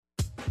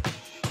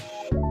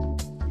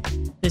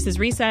This is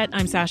Reset.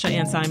 I'm Sasha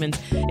Ann Simons.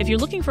 If you're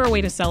looking for a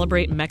way to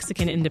celebrate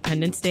Mexican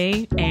Independence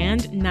Day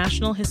and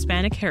National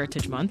Hispanic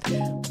Heritage Month,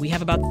 we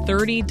have about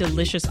 30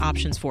 delicious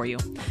options for you.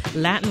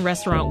 Latin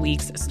Restaurant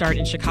Weeks start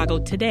in Chicago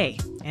today,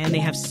 and they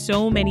have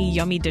so many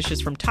yummy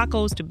dishes from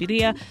tacos to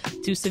birria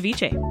to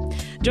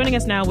ceviche. Joining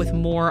us now with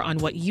more on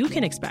what you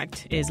can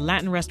expect is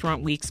Latin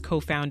Restaurant Week's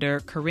co-founder,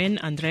 Karinn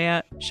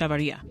Andréa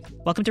Chavarria.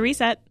 Welcome to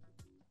Reset.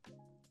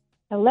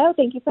 Hello,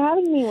 thank you for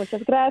having me.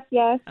 Muchas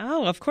gracias.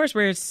 Oh, of course.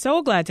 We're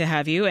so glad to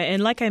have you.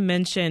 And like I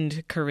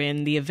mentioned,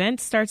 Karinn, the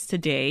event starts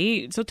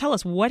today. So tell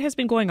us, what has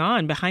been going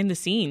on behind the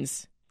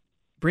scenes,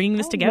 bringing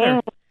this together?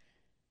 Man.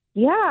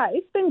 Yeah,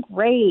 it's been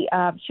great.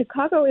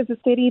 Chicago is a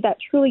city that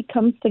truly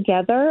comes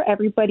together.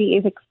 Everybody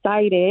is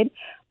excited.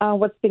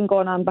 What's been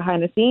going on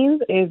behind the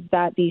scenes is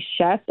that these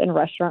chefs and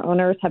restaurant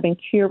owners have been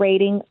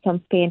curating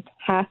some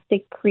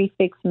fantastic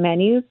prefix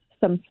menus,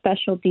 some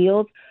special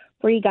deals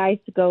for you guys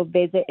to go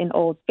visit an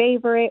old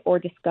favorite or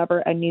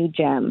discover a new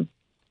gem.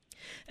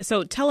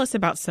 So tell us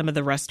about some of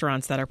the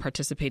restaurants that are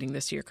participating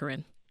this year,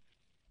 Karinn.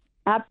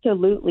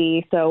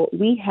 Absolutely. So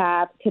we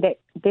have today,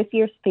 this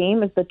year's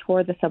theme is the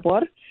Tour de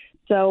Sabor.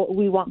 So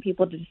we want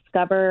people to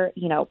discover,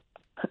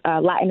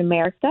 Latin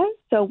America.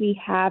 So we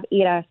have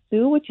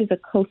Irazu, which is a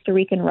Costa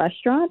Rican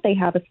restaurant. They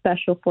have a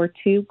special for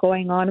two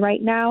going on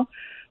right now.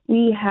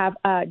 We have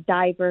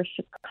Diverse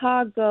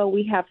Chicago.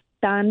 We have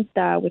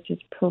Tanta, which is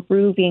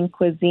Peruvian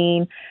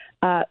cuisine,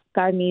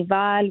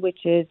 Carnivale,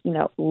 which is,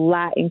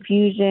 Latin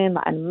fusion,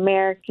 Latin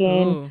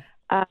American.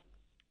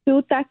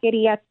 Su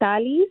Taqueria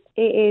Talis,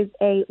 it is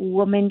a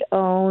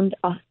woman-owned,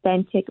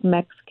 authentic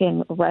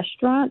Mexican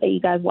restaurant that you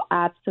guys will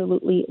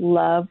absolutely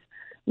love,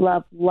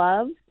 love,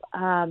 love.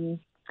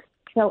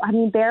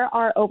 There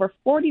are over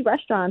 40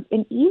 restaurants,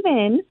 and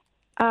even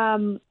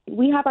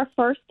we have our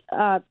first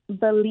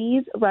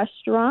Belize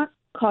restaurant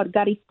called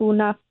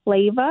Garifuna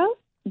Flava.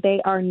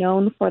 They are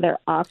known for their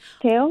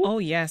oxtail. Oh,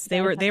 yes.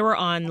 They were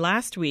on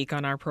last week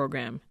on our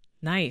program.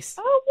 Nice.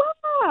 Oh,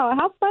 wow.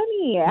 How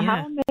funny. Yeah.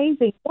 How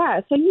amazing.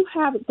 Yeah. So you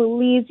have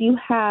Belize. You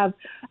have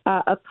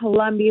a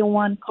Colombian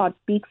one called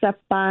Pizza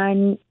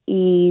Pan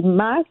y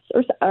Mas.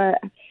 Or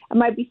I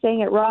might be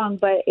saying it wrong,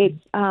 but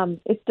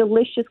it's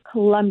delicious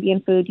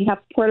Colombian food. You have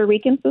Puerto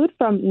Rican food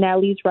from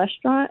Nelly's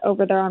Restaurant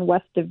over there on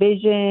West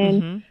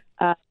Division.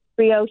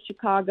 Rio,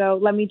 Chicago.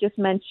 Let me just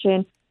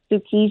mention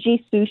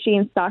Tsukiji Sushi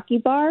and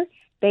Sake Bar.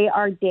 They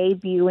are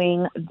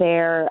debuting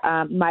their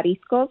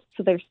mariscos,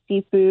 so their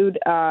seafood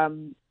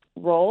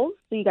rolls.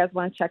 So you guys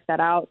want to check that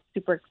out.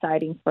 Super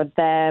exciting for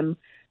them.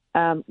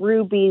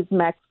 Ruby's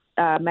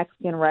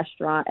Mexican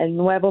restaurant, El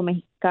Nuevo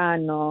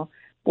Mexicano,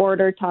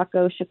 Border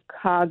Taco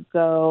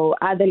Chicago,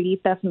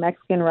 Adelita's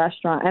Mexican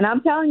restaurant. And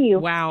I'm telling you,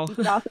 wow. You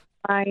can also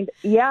find,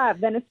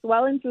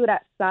 Venezuelan food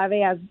at Sabe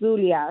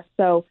Azulia.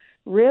 So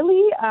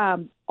really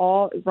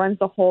runs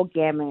the whole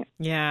gamut.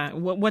 Yeah.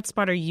 What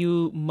spot are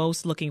you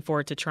most looking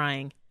forward to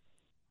trying?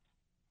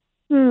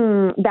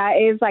 That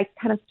is like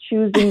kind of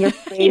choosing your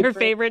favorite. Your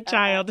favorite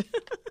child.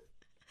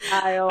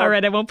 All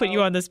right, I won't put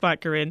you on the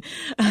spot, Karinn.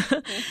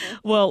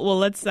 Well,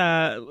 let's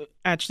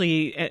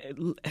actually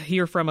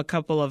hear from a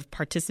couple of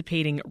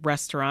participating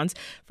restaurants.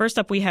 First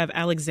up, we have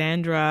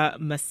Alexandra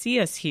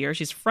Macias here.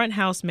 She's front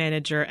house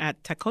manager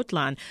at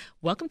Tacotlan.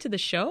 Welcome to the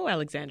show,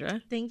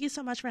 Alexandra. Thank you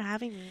so much for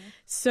having me.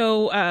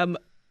 So,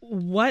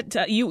 what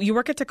you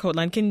work at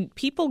Tacotlan? Can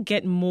people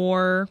get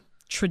more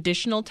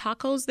traditional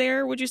tacos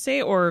there? Would you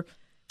say, or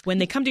when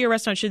they come to your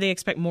restaurant, should they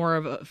expect more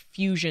of a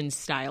fusion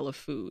style of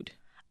food?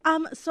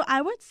 So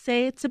I would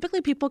say typically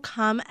people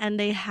come and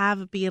they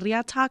have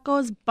birria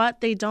tacos,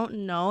 but they don't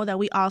know that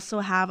we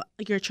also have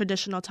your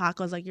traditional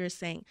tacos, like you're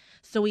saying.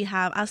 So we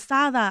have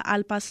asada,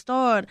 al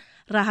pastor,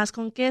 rajas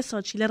con queso,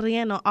 chile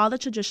relleno, all the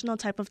traditional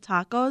type of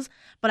tacos.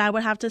 But I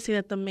would have to say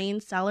that the main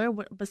seller,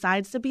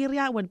 besides the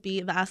birria, would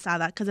be the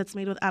asada because it's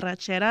made with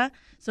arrachera.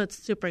 So it's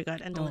super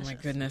good and delicious. Oh,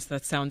 my goodness.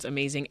 That sounds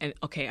amazing. And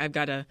okay,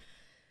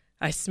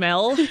 I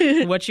smell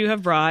what you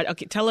have brought.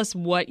 Okay, tell us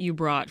what you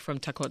brought from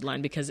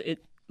Tacotlan because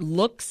it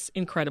looks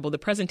incredible. The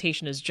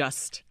presentation is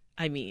just,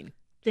 fabulous.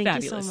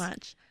 Thank you so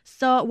much.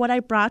 So what I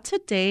brought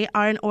today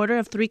are an order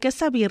of 3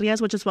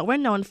 quesabirrias, which is what we're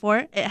known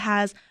for. It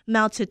has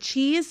melted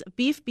cheese,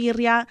 beef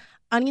birria,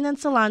 onion and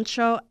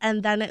cilantro,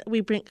 and then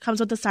comes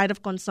with a side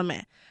of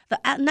consomme. The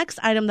next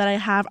item that I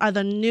have are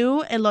the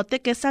new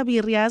elote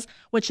quesabirrias,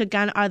 which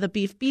again are the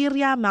beef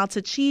birria,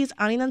 melted cheese,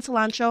 onion and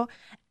cilantro.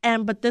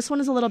 But this one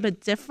is a little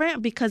bit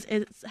different because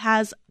it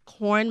has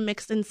corn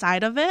mixed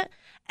inside of it.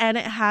 And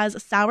it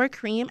has sour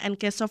cream and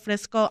queso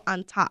fresco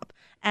on top.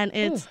 And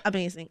it's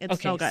amazing.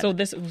 It's so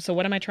good. So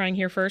what am I trying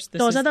here first?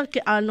 Those are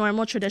the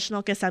normal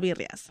traditional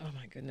quesabirrias. Oh,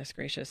 my goodness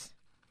gracious.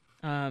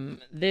 And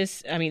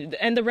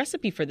the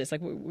recipe for this,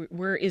 like,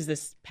 where is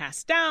this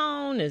passed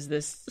down? Is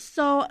this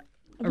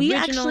We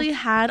actually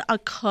had a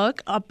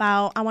cook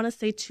about, I want to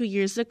say 2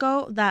 years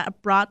ago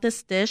that brought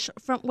this dish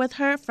with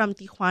her from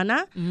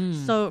Tijuana.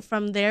 So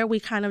from there, we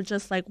kind of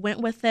just went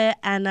with it.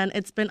 And then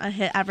it's been a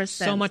hit ever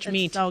since. So much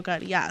meat. So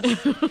good, yes.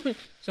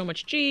 So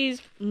much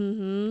cheese.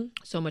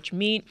 So much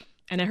meat.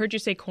 And I heard you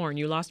say corn.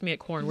 You lost me at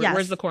corn. Yes.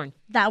 Where's the corn?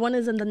 That one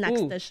is in the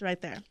next dish right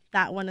there.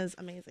 That one is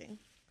amazing.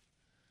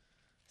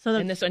 So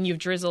and this one, you've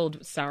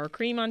drizzled sour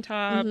cream on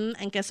top.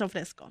 And queso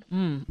fresco.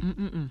 And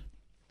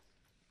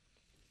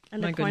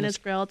the corn is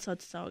grilled, so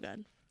it's so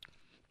good.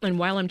 And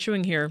while I'm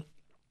chewing here,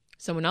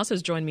 someone else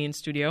has joined me in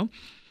studio.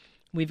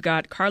 We've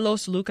got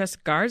Carlos Lucas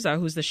Garza,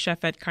 who's the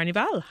chef at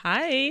Carnivale.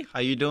 Hi. How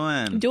you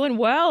doing? Doing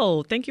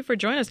well. Thank you for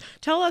joining us.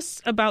 Tell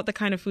us about the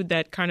kind of food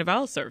that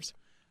Carnivale serves.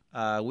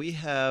 We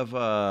have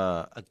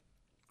a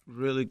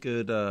really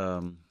good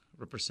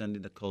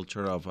representing the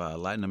culture of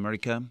Latin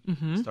America,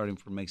 starting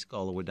from Mexico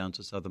all the way down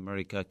to South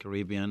America,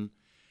 Caribbean.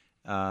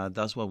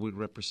 That's what we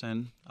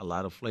represent, a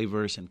lot of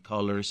flavors and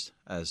colors.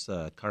 As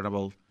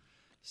Carnival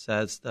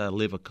says,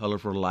 live a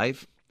colorful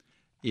life.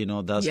 You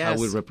know, that's how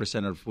we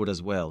represent our food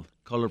as well.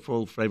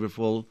 Colorful,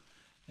 flavorful,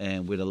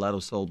 and with a lot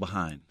of soul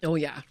behind. Oh,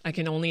 yeah. I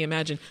can only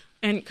imagine.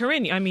 And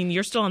Karinn, I mean,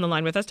 you're still on the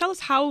line with us. Tell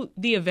us how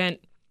the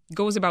event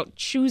goes about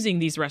choosing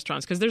these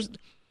restaurants, because there's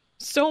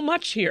so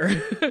much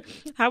here.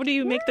 How do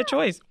you make the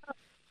choice?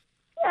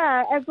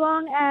 Yeah, as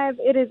long as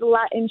it is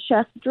Latin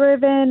chef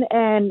driven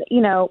and,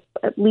 you know,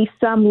 at least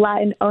some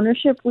Latin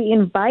ownership, we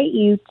invite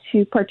you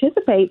to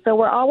participate. So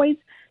we're always,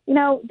 you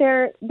know,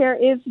 there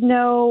is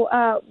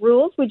no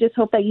rules. We just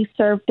hope that you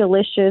serve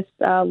delicious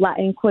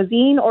Latin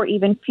cuisine or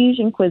even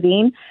fusion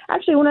cuisine.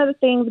 Actually, one of the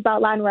things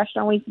about Latin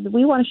Restaurant Week is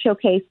we want to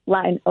showcase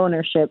Latin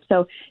ownership.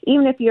 So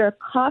even if you're a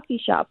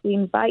coffee shop, we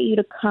invite you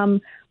to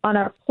come on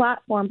our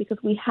platform because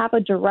we have a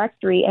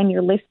directory and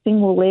your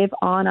listing will live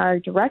on our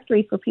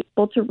directory for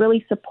people to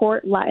really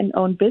support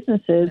Latin-owned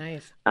businesses,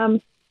 nice.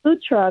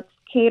 Food trucks,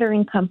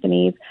 catering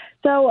companies.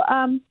 So,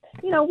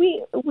 you know,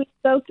 we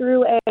go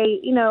through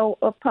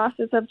a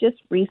process of just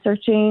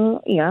researching,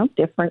 you know,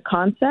 different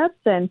concepts,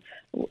 and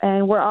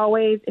we're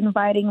always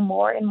inviting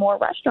more and more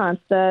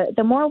restaurants.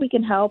 The more we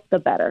can help, the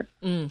better.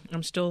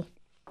 I'm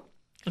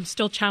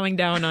still chowing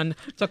down on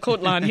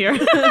Tacotlan here.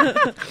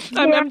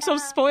 I'm so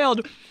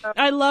spoiled.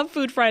 I love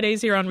Food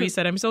Fridays here on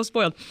Reset. I'm so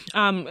spoiled.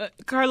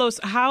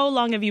 Carlos, how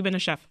long have you been a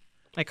chef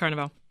at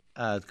Carnivale?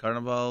 At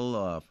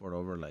Carnivale for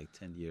over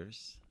 10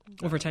 years.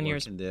 Over 10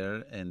 years.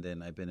 There, and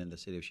then I've been in the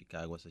city of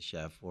Chicago as a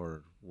chef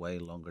for way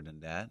longer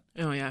than that.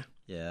 Oh, yeah.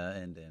 Yeah,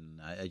 and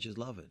then I just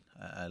love it.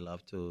 I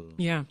love to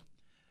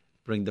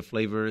bring the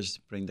flavors,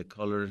 bring the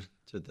color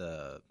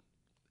to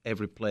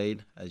every plate,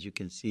 as you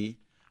can see.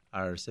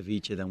 Our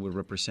ceviche that we're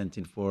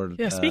representing for.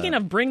 Yeah, speaking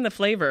of bring the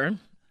flavor,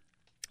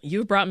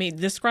 you brought me,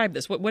 describe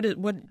this. What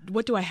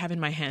do I have in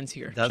my hands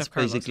here, That's Chef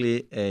Carlos?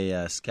 basically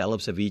a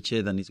scallop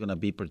ceviche that is going to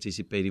be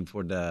participating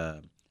for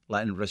the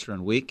Latin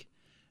Restaurant Week.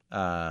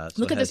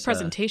 Look at this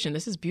presentation.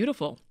 This is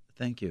beautiful.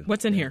 Thank you.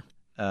 What's in here?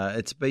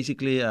 It's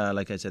basically,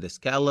 like I said,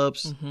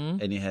 scallops,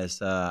 and it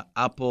has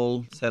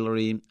apple,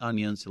 celery,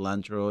 onion,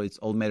 cilantro. It's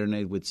all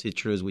marinated with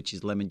citrus, which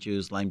is lemon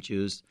juice, lime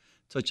juice,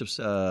 touch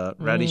of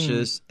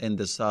radishes, and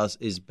the sauce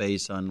is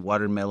based on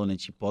watermelon and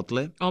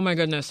chipotle. Oh, my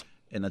goodness.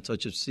 And a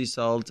touch of sea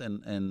salt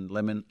and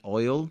lemon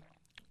oil.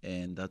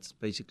 And that's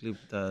basically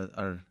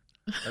our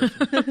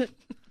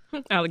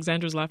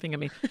Alexandra's laughing at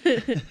me.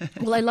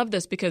 Well, I love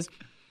this because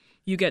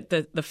you get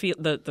the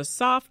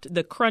soft,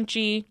 the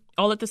crunchy,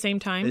 all at the same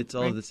time. It's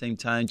all at the same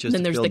time. Just then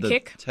to there's feel the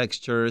kick.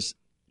 Textures,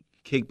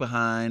 kick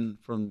behind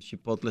from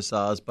chipotle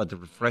sauce, but the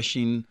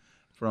refreshing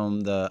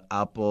from the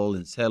apple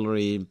and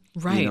celery,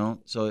 right? You know,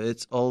 so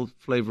it's all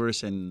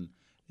flavors, and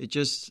it's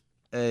just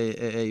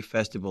a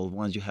festival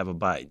once you have a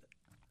bite.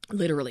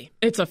 Literally,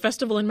 it's a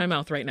festival in my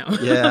mouth right now.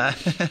 Yeah,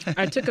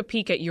 I took a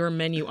peek at your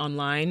menu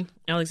online,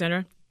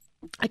 Alexandra.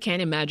 I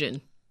can't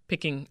imagine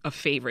picking a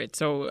favorite,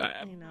 so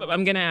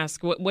I'm going to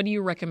ask, what do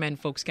you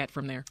recommend folks get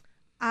from there?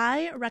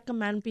 I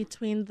recommend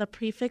between the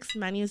prefix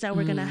menus that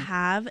we're going to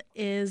have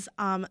is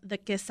the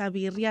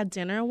quesabirria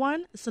dinner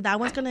one. So that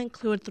one's going to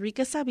include 3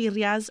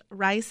 quesabirrias,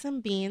 rice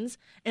and beans,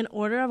 an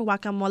order of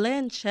guacamole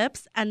and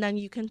chips, and then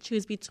you can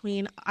choose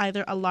between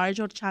either a large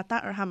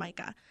horchata or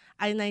jamaica.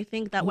 And I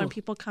think that when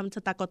people come to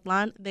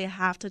Tacotlan, they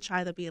have to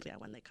try the birria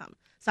when they come.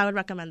 So I would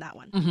recommend that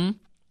one. Mm-hmm.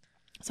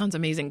 Sounds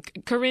amazing.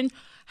 Karinn,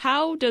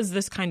 how does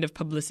this kind of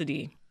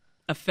publicity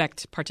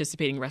affect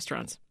participating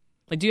restaurants?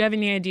 Like, do you have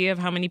any idea of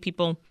how many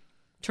people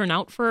turn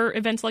out for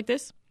events like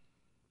this?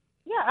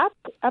 Yeah,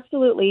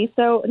 absolutely.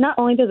 So not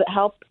only does it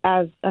help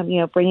as,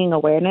 bringing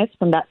awareness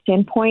from that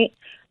standpoint,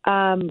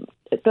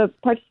 the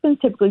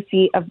participants typically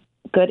see a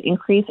good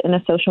increase in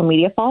a social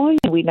media following.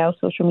 We know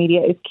social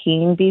media is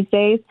king these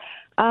days.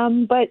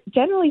 But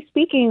generally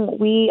speaking,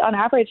 we on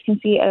average can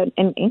see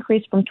an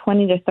increase from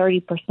 20 to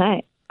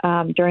 30%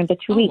 during the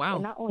 2 weeks. Wow.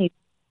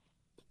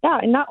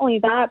 And not only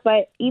that,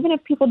 but even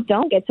if people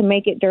don't get to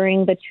make it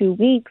during the 2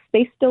 weeks,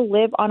 they still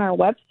live on our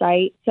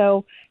website.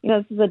 So,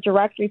 this is a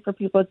directory for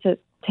people to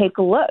take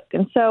a look.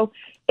 And so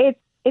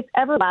it's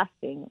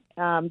everlasting.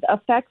 The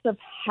effects of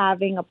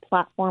having a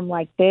platform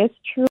like this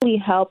truly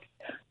helps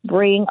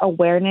bring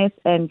awareness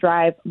and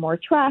drive more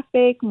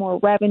traffic, more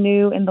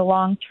revenue in the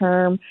long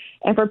term,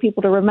 and for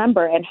people to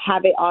remember and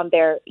have it on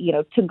their,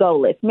 to-go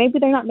list. Maybe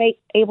they're not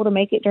able to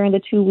make it during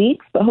the 2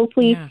 weeks, but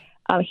hopefully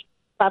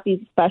about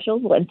these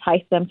specials will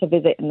entice them to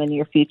visit in the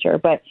near future.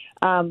 But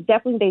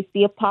definitely they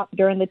see a pop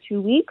during the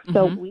 2 weeks.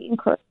 So we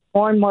encourage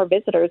more and more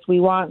visitors. We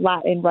want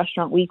Latin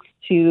Restaurant Weeks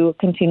to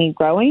continue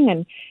growing,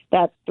 and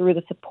that's through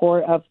the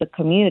support of the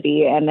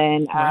community. And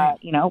then,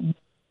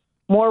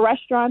 more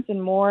restaurants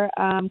and more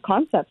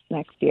concepts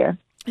next year.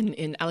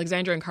 And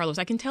Alexandra and Carlos,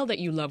 I can tell that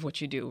you love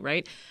what you do,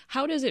 right?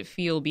 How does it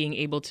feel being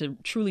able to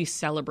truly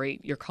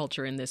celebrate your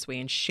culture in this way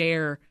and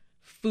share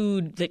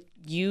food that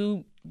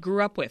you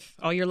grew up with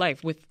all your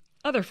life with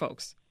other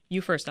folks?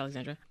 You first,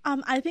 Alexandra.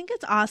 I think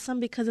it's awesome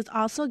because it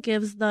also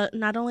gives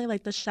not only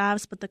like the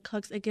chefs but the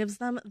cooks, it gives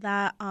them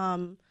that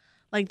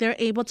like they're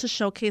able to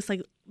showcase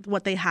like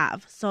what they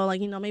have. So like,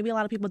 maybe a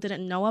lot of people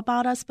didn't know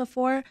about us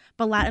before,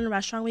 but Latin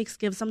Restaurant Weeks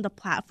gives them the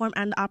platform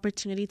and the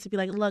opportunity to be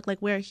like, look,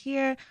 like we're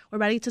here, we're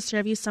ready to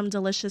serve you some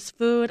delicious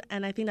food.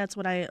 And I think that's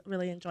what I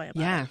really enjoy about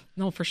it. Yeah,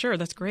 no, for sure.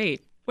 That's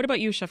great. What about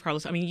you, Chef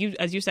Carlos? I mean,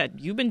 as you said,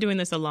 you've been doing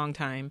this a long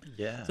time.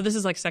 Yeah. So this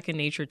is like second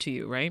nature to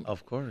you, right?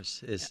 Of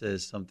course.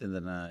 It's something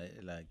that I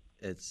like.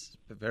 It's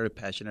very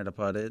passionate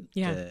about it.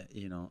 Yeah.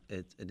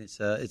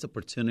 It's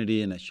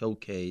opportunity and a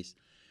showcase,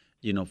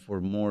 for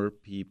more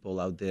people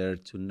out there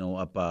to know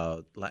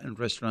about Latin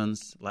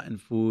restaurants, Latin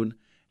food.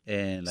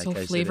 And like so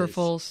I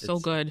flavorful, said, so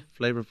good.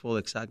 Flavorful,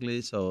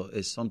 exactly. So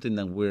it's something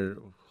that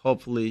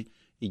hopefully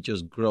it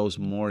just grows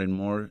more and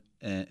more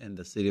in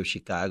the city of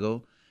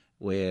Chicago,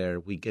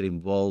 where we get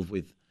involved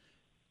with,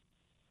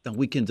 that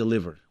we can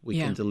deliver. We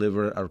can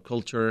deliver our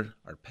culture,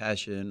 our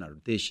passion, our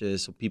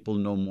dishes, so people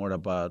know more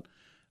about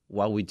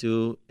what we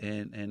do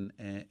and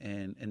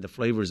the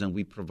flavors that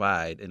we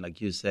provide. And like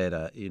you said,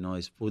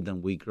 it's food that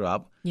we grew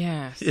up,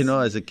 yes,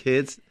 as a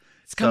kids.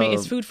 It's coming.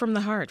 It's food from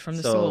the heart, from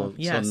the soul.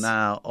 Yes. So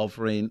now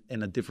offering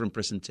in a different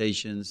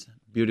presentations,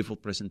 beautiful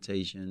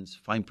presentations,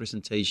 fine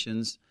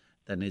presentations,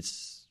 then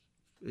it's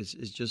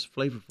just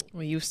flavorful.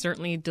 Well, you've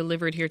certainly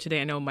delivered here today.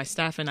 I know my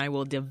staff and I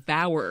will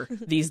devour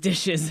these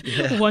dishes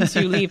once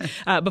you leave.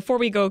 Before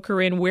we go,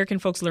 Karinn, where can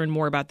folks learn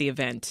more about the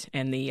event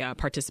and the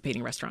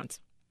participating restaurants?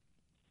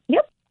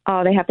 Yep.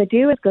 All they have to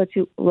do is go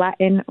to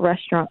Latin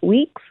Restaurant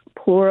Weeks,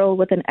 plural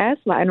with an S,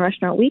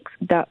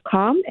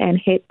 LatinRestaurantWeeks.com, and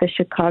hit the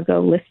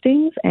Chicago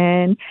listings,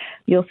 and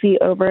you'll see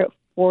over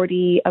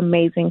 40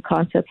 amazing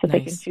concepts that they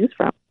can choose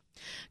from.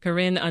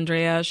 Karinn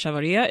Andréa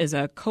Chavarria is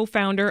a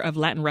co-founder of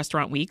Latin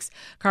Restaurant Weeks.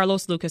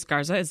 Carlos Lucas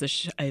Garza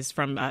is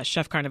from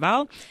Chef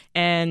Carnivale.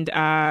 And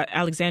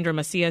Alexandra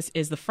Macias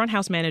is the front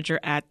house manager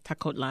at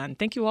Tacotlan.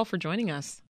 Thank you all for joining us.